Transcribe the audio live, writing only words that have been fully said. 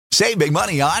Save big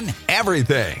money on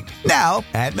everything. Now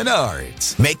at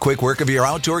Menards. Make quick work of your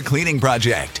outdoor cleaning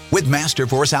project with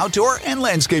Masterforce outdoor and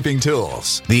landscaping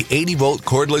tools. The 80-volt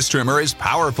cordless trimmer is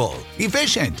powerful,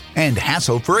 efficient, and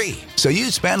hassle-free. So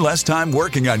you spend less time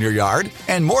working on your yard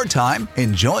and more time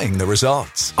enjoying the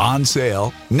results. On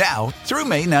sale now through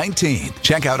May 19th.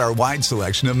 Check out our wide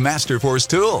selection of Masterforce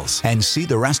tools and see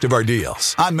the rest of our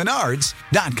deals on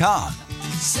Menards.com.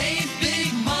 Save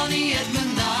big money at Menards.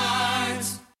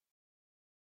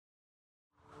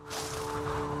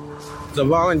 The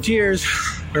volunteers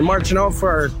are marching out for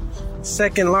our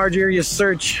second large area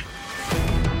search.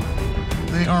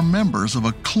 They are members of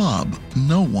a club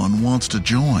no one wants to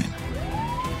join.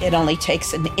 It only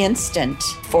takes an instant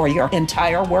for your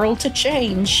entire world to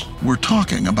change. We're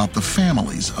talking about the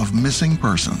families of missing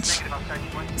persons.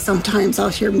 Sometimes I'll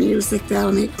hear music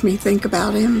that'll make me think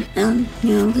about him, and,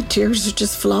 the tears will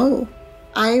just flow.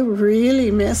 I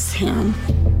really miss him.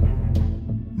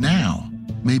 Now,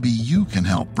 maybe you can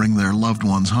help bring their loved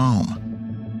ones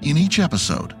home. In each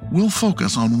episode, we'll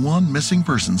focus on one missing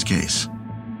persons case.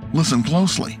 Listen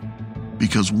closely,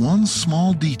 because one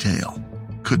small detail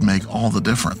could make all the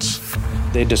difference.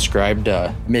 They described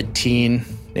a mid-teen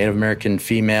Native American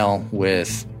female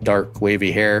with dark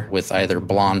wavy hair with either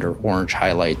blonde or orange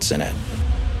highlights in it.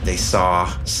 They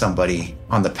saw somebody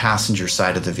on the passenger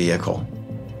side of the vehicle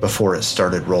before it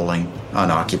started rolling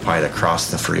unoccupied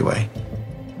across the freeway.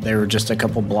 They were just a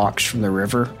couple blocks from the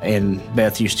river, and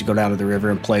Beth used to go down to the river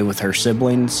and play with her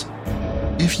siblings.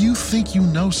 If you think you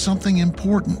know something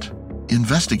important,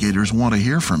 investigators want to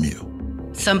hear from you.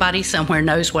 Somebody somewhere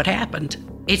knows what happened.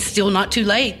 It's still not too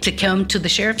late to come to the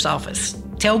sheriff's office.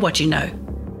 Tell what you know.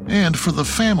 And for the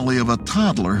family of a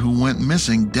toddler who went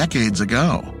missing decades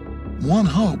ago, one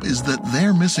hope is that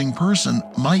their missing person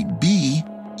might be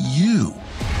you.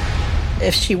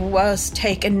 If she was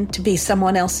taken to be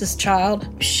someone else's child,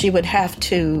 she would have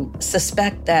to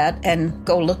suspect that and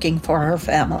go looking for her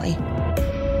family.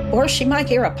 Or she might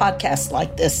hear a podcast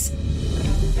like this.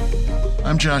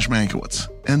 I'm Josh Mankiewicz,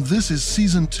 and this is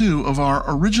Season 2 of our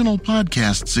original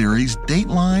podcast series,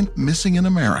 Dateline Missing in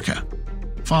America.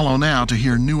 Follow now to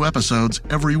hear new episodes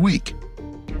every week,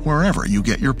 wherever you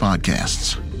get your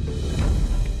podcasts.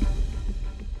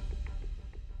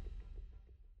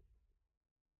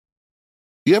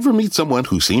 You ever meet someone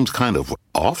who seems kind of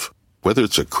off? Whether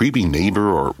it's a creepy neighbor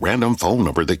or a random phone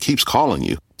number that keeps calling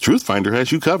you, Truthfinder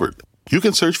has you covered. You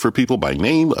can search for people by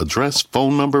name, address,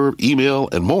 phone number, email,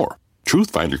 and more.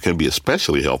 Truthfinder can be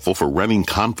especially helpful for running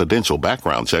confidential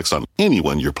background checks on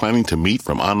anyone you're planning to meet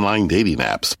from online dating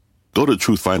apps. Go to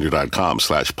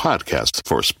truthfinder.com/podcasts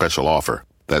for a special offer.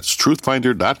 That's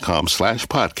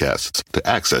truthfinder.com/podcasts to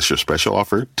access your special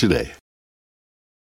offer today.